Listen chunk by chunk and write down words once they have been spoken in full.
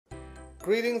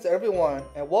Greetings everyone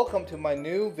and welcome to my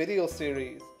new video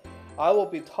series. I will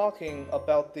be talking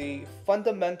about the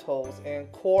fundamentals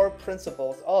and core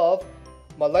principles of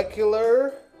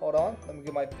molecular, hold on, let me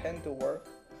get my pen to work.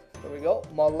 There we go,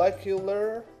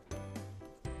 molecular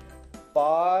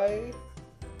biology,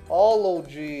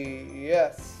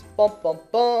 yes, bum bum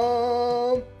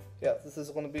bum. Yes, this is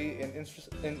going to be an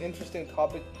interesting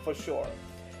topic for sure.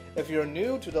 If you're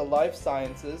new to the life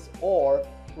sciences or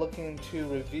looking to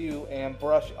review and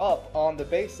brush up on the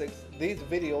basics, these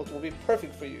videos will be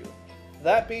perfect for you.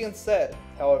 That being said,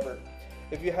 however,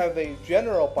 if you have a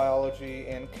general biology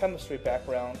and chemistry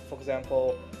background, for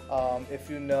example, if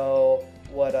you know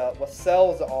what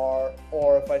cells are,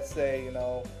 or if I say,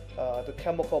 the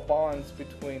chemical bonds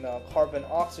between carbon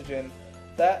and oxygen,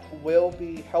 that will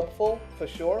be helpful for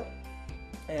sure.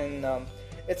 And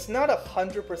it's not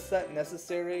 100%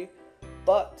 necessary,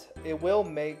 but it will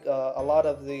make a lot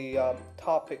of the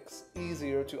topics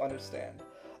easier to understand.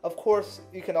 Of course,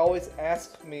 you can always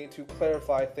ask me to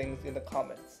clarify things in the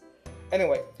comments.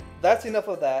 Anyway, that's enough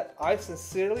of that. I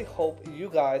sincerely hope you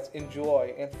guys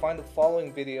enjoy and find the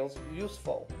following videos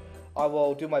useful. I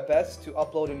will do my best to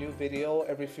upload a new video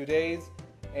every few days.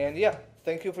 And yeah,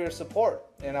 thank you for your support,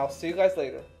 and I'll see you guys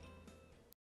later.